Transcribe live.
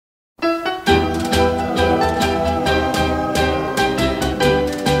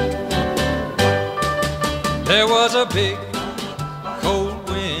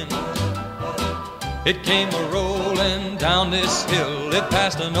It came a-rolling down this hill. It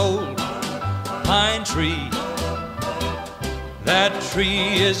passed an old pine tree. That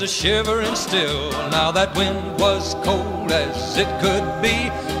tree is a-shivering still. Now that wind was cold as it could be,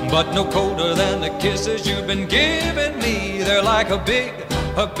 but no colder than the kisses you've been giving me. They're like a big,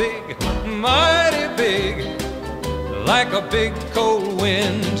 mighty big, like a big cold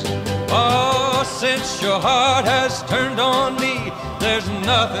wind. Oh, since your heart has turned on me, there's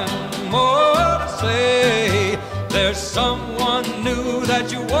nothing more to say. There's someone new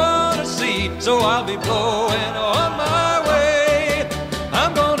that you want to see, so I'll be blowing on my way.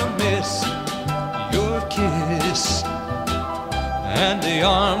 I'm gonna miss your kiss and the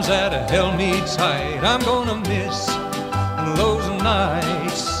arms that held me tight. I'm gonna miss those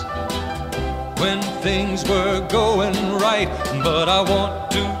nights when things were going right. But I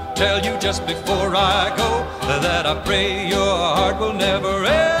want to tell you just before I go that I pray your heart will never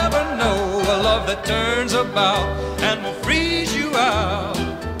ever know a love that turns about and will freeze you out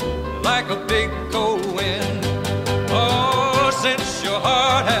like a big cold wind. Oh, since your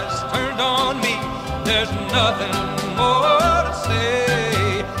heart has turned on me, there's nothing more to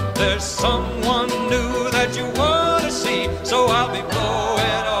say. There's someone new that you want to see, so I'll be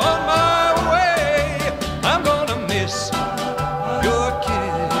blowing on my way. I'm gonna miss your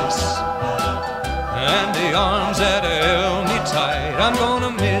kiss and the arms that held me tight. I'm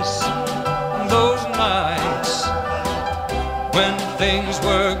gonna miss those nights when things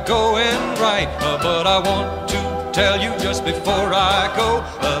were going right. But I want to tell you just before I go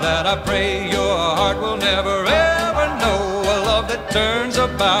that I pray your heart will never ever know a love that turns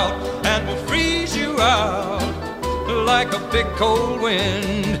about and will freeze you out like a big cold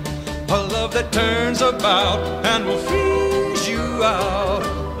wind. A love that turns about and will freeze you out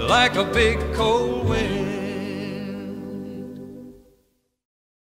like a big cold wind.